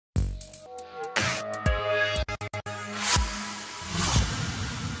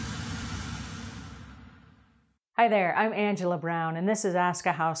Hi there, I'm Angela Brown, and this is Ask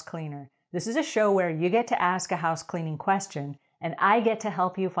a House Cleaner. This is a show where you get to ask a house cleaning question, and I get to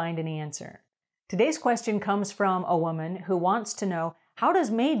help you find an answer. Today's question comes from a woman who wants to know, how does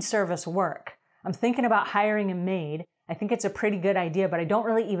maid service work? I'm thinking about hiring a maid. I think it's a pretty good idea, but I don't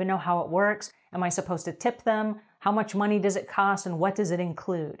really even know how it works. Am I supposed to tip them? How much money does it cost, and what does it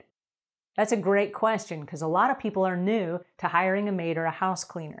include? That's a great question because a lot of people are new to hiring a maid or a house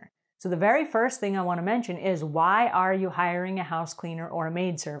cleaner. So the very first thing I want to mention is, why are you hiring a house cleaner or a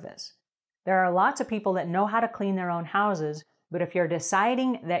maid service? There are lots of people that know how to clean their own houses, but if you're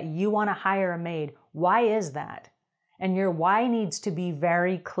deciding that you want to hire a maid, why is that? And your why needs to be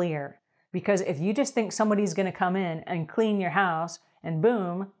very clear, because if you just think somebody's going to come in and clean your house and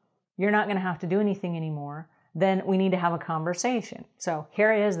boom, you're not going to have to do anything anymore, then we need to have a conversation. So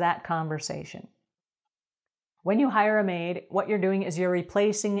here is that conversation. When you hire a maid, what you're doing is you're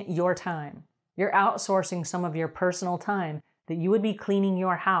replacing your time. You're outsourcing some of your personal time that you would be cleaning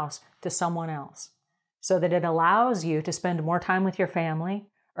your house to someone else, so that it allows you to spend more time with your family,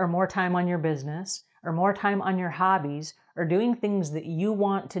 or more time on your business, or more time on your hobbies, or doing things that you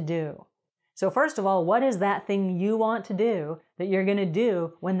want to do. So first of all, what is that thing you want to do that you're going to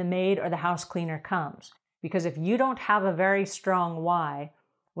do when the maid or the house cleaner comes? Because if you don't have a very strong why,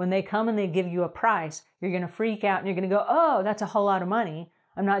 when they come and they give you a price, you're going to freak out and you're going to go, oh, that's a whole lot of money.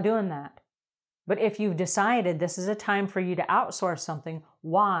 I'm not doing that. But if you've decided this is a time for you to outsource something,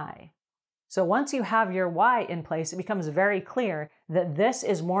 why? So once you have your why in place, it becomes very clear that this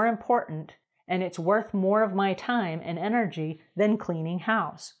is more important and it's worth more of my time and energy than cleaning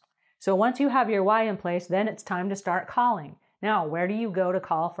house. So once you have your why in place, then it's time to start calling. Now, where do you go to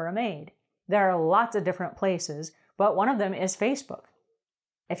call for a maid? There are lots of different places, but one of them is Facebook.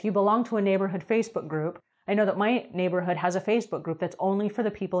 If you belong to a neighborhood Facebook group, I know that my neighborhood has a Facebook group that's only for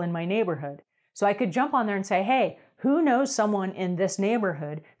the people in my neighborhood. So I could jump on there and say, hey, who knows someone in this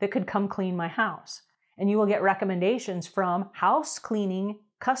neighborhood that could come clean my house? And you will get recommendations from house cleaning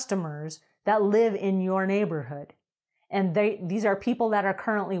customers that live in your neighborhood. And these are people that are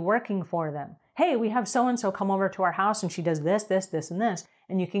currently working for them. Hey, we have so-and-so come over to our house and she does this, this, this, and this.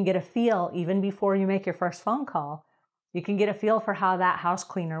 And you can get a feel, even before you make your first phone call, you can get a feel for how that house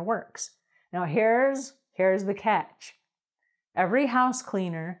cleaner works. Now here's the catch. Every house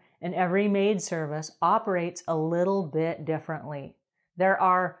cleaner and every maid service operates a little bit differently. There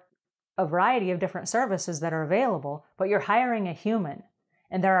are a variety of different services that are available, but you're hiring a human.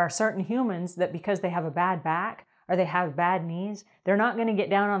 And there are certain humans that, because they have a bad back or they have bad knees, they're not going to get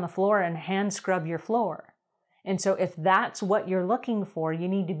down on the floor and hand scrub your floor. And so if that's what you're looking for, you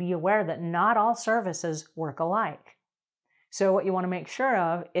need to be aware that not all services work alike. So what you want to make sure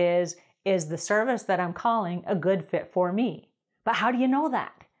of is the service that I'm calling a good fit for me? But how do you know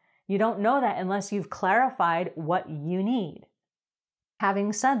that? You don't know that unless you've clarified what you need.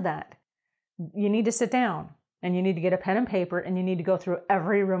 Having said that, you need to sit down and you need to get a pen and paper and you need to go through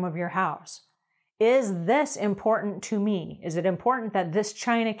every room of your house. Is this important to me? Is it important that this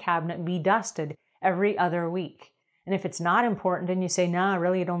china cabinet be dusted every other week? And if it's not important and you say, nah,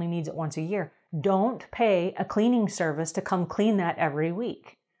 really it only needs it once a year, don't pay a cleaning service to come clean that every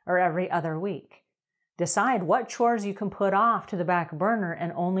week or every other week. Decide what chores you can put off to the back burner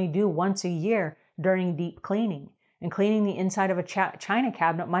and only do once a year during deep cleaning. And cleaning the inside of a china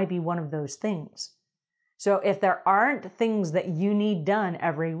cabinet might be one of those things. So if there aren't things that you need done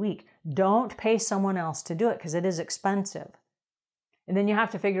every week, don't pay someone else to do it because it is expensive. And then you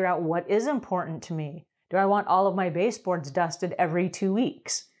have to figure out, what is important to me. Do I want all of my baseboards dusted every 2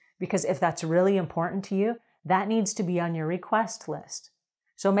 weeks? Because if that's really important to you, that needs to be on your request list.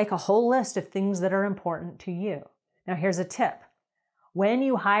 So make a whole list of things that are important to you. Now here's a tip. When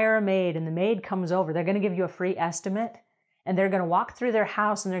you hire a maid and the maid comes over, they're going to give you a free estimate and they're going to walk through their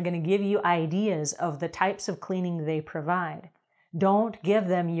house and they're going to give you ideas of the types of cleaning they provide. Don't give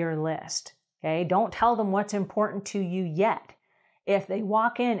them your list. Okay? Don't tell them what's important to you yet. If they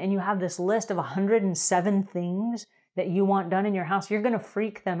walk in and you have this list of 107 things that you want done in your house, you're going to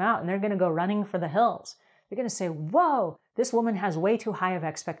freak them out and they're going to go running for the hills. They're going to say, whoa, this woman has way too high of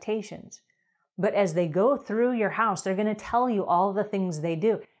expectations. But as they go through your house, they're going to tell you all the things they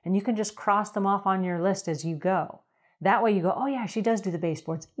do. And you can just cross them off on your list as you go. That way you go, oh yeah, she does do the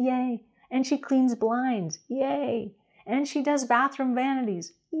baseboards. Yay. And she cleans blinds. Yay. And she does bathroom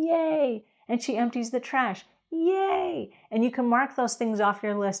vanities. Yay. And she empties the trash. Yay. And you can mark those things off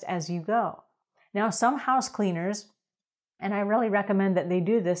your list as you go. Now, some house cleaners, and I really recommend that they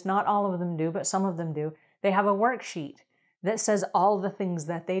do this, not all of them do, but some of them do, they have a worksheet that says all the things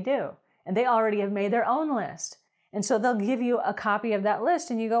that they do. And they already have made their own list. And so they'll give you a copy of that list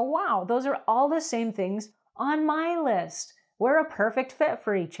and you go, wow, those are all the same things On my list. We're a perfect fit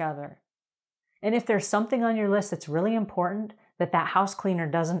for each other. And if there's something on your list that's really important that house cleaner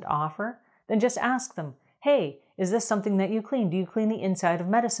doesn't offer, then just ask them, hey, is this something that you clean? Do you clean the inside of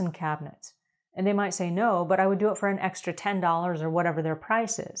medicine cabinets? And they might say no, but I would do it for an extra $10 or whatever their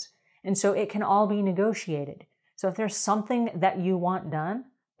price is. And so it can all be negotiated. So if there's something that you want done,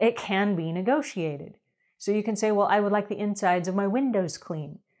 it can be negotiated. So you can say, well, I would like the insides of my windows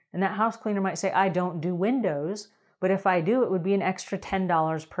clean. And that house cleaner might say, I don't do windows, but if I do, it would be an extra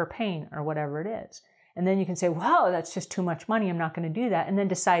 $10 per pane or whatever it is. And then you can say, wow, that's just too much money. I'm not going to do that. And then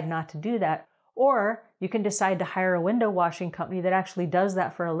decide not to do that. Or you can decide to hire a window washing company that actually does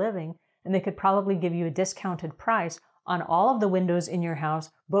that for a living. And they could probably give you a discounted price on all of the windows in your house,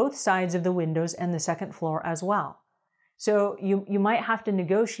 both sides of the windows and the second floor as well. So you might have to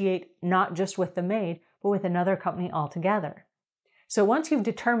negotiate not just with the maid, but with another company altogether. So once you've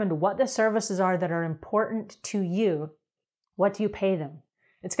determined what the services are that are important to you, what do you pay them?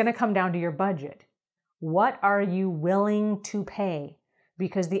 It's going to come down to your budget. What are you willing to pay?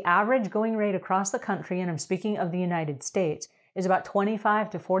 Because the average going rate across the country, and I'm speaking of the United States, is about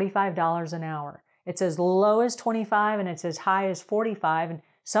 $25 to $45 an hour. It's as low as $25 and it's as high as $45. And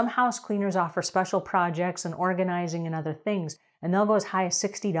some house cleaners offer special projects and organizing and other things, and they'll go as high as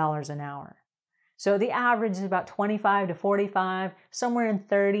 $60 an hour. So the average is about $25 to $45, somewhere in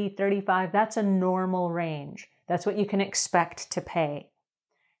 $30, $35. That's a normal range. That's what you can expect to pay.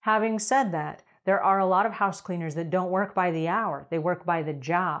 Having said that, there are a lot of house cleaners that don't work by the hour. They work by the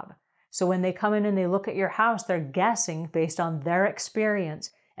job. So when they come in and they look at your house, they're guessing based on their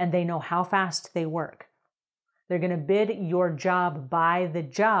experience, and they know how fast they work. They're going to bid your job by the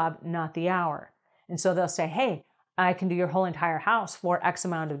job, not the hour. And so they'll say, hey, I can do your whole entire house for X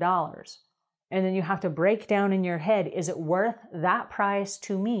amount of dollars. And then you have to break down in your head, is it worth that price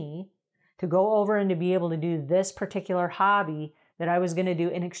to me to go over and to be able to do this particular hobby that I was going to do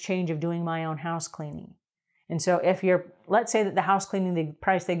in exchange of doing my own house cleaning? And so if let's say that the house cleaning, the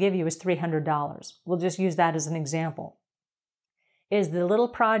price they give you is $300. We'll just use that as an example. Is the little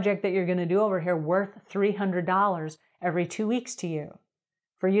project that you're going to do over here worth $300 every 2 weeks to you?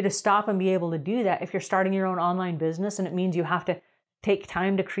 For you to stop and be able to do that, if you're starting your own online business and it means you have to take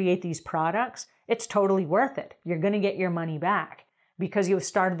time to create these products, it's totally worth it. You're going to get your money back because you've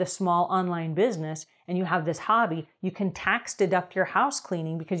started the small online business and you have this hobby. You can tax deduct your house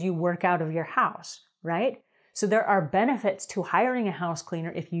cleaning because you work out of your house, right? So there are benefits to hiring a house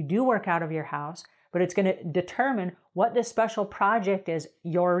cleaner if you do work out of your house, but it's going to determine what this special project is,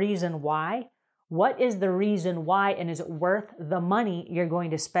 your reason why. What is the reason why, and is it worth the money you're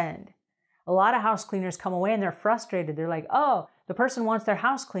going to spend? A lot of house cleaners come away and they're frustrated. They're like, oh, the person wants their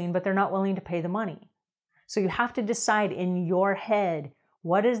house cleaned, but they're not willing to pay the money. So you have to decide in your head,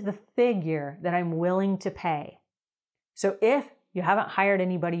 what is the figure that I'm willing to pay? So if you haven't hired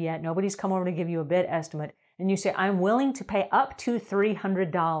anybody yet, nobody's come over to give you a bid estimate, and you say, I'm willing to pay up to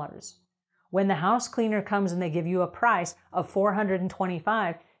 $300. When the house cleaner comes and they give you a price of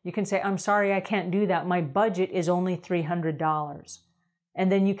 $425, you can say, I'm sorry, I can't do that. My budget is only $300.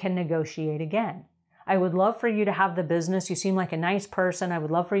 And then you can negotiate again. I would love for you to have the business. You seem like a nice person. I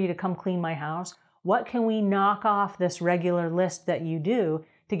would love for you to come clean my house. What can we knock off this regular list that you do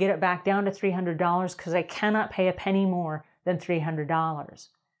to get it back down to $300? Because I cannot pay a penny more than $300.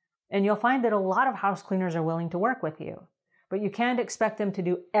 And you'll find that a lot of house cleaners are willing to work with you. But you can't expect them to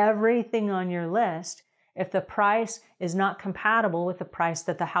do everything on your list if the price is not compatible with the price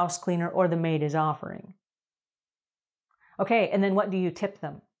that the house cleaner or the maid is offering. Okay, and then what do you tip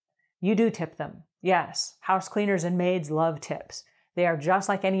them? You do tip them. Yes, house cleaners and maids love tips. They are just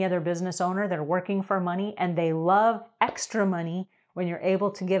like any other business owner. They're working for money, and they love extra money when you're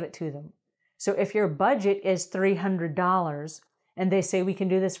able to give it to them. So if your budget is $300 and they say we can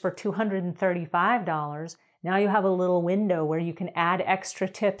do this for $235, now you have a little window where you can add extra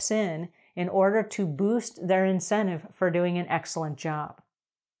tips in order to boost their incentive for doing an excellent job.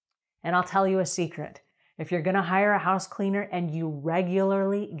 And I'll tell you a secret. If you're going to hire a house cleaner and you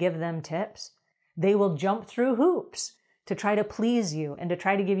regularly give them tips, they will jump through hoops to try to please you and to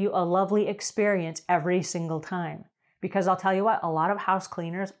try to give you a lovely experience every single time. Because I'll tell you what, a lot of house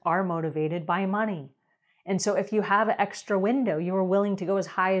cleaners are motivated by money. And so if you have an extra window, you are willing to go as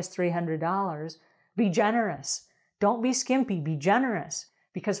high as $300, be generous. Don't be skimpy, be generous.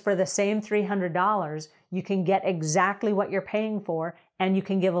 Because for the same $300, you can get exactly what you're paying for, and you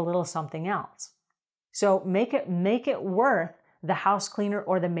can give a little something else. So make it worth the house cleaner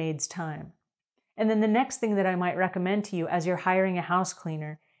or the maid's time. And then the next thing that I might recommend to you as you're hiring a house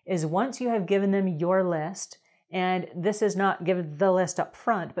cleaner is once you have given them your list And this is not give the list up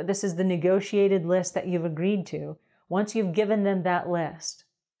front, but this is the negotiated list that you've agreed to. Once you've given them that list,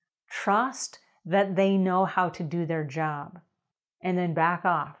 trust that they know how to do their job, and then back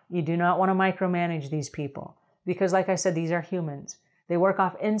off. You do not want to micromanage these people because, like I said, these are humans. They work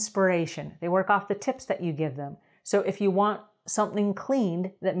off inspiration. They work off the tips that you give them. So if you want something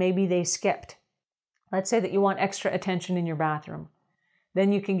cleaned that maybe they skipped, let's say that you want extra attention in your bathroom,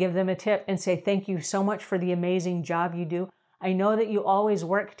 then you can give them a tip and say, thank you so much for the amazing job you do. I know that you always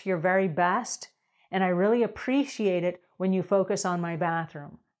work to your very best, and I really appreciate it when you focus on my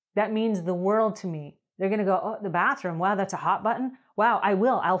bathroom. That means the world to me. They're going to go, oh, the bathroom. Wow, that's a hot button. Wow, I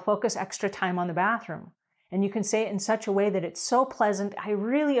will. I'll focus extra time on the bathroom. And you can say it in such a way that it's so pleasant. I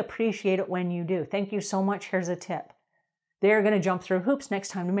really appreciate it when you do. Thank you so much. Here's a tip. They're going to jump through hoops next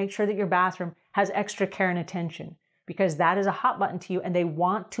time to make sure that your bathroom has extra care and attention because that is a hot button to you and they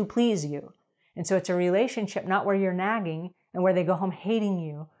want to please you. And so it's a relationship not where you're nagging and where they go home hating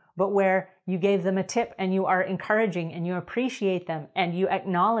you, but where you gave them a tip and you are encouraging and you appreciate them and you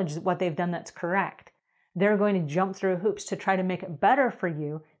acknowledge what they've done that's correct. They're going to jump through hoops to try to make it better for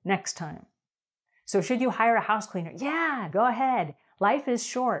you next time. So should you hire a house cleaner? Yeah, go ahead. Life is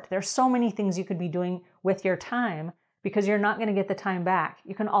short. There's so many things you could be doing with your time because you're not going to get the time back.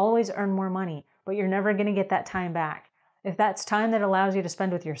 You can always earn more money, but you're never going to get that time back. If that's time that allows you to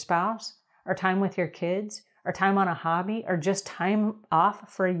spend with your spouse or time with your kids or time on a hobby or just time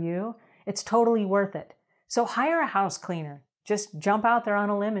off for you, it's totally worth it. So hire a house cleaner. Just jump out there on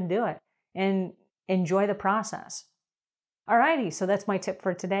a limb and do it and enjoy the process. Alrighty, so that's my tip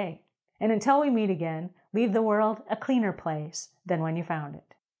for today. And until we meet again, leave the world a cleaner place than when you found it.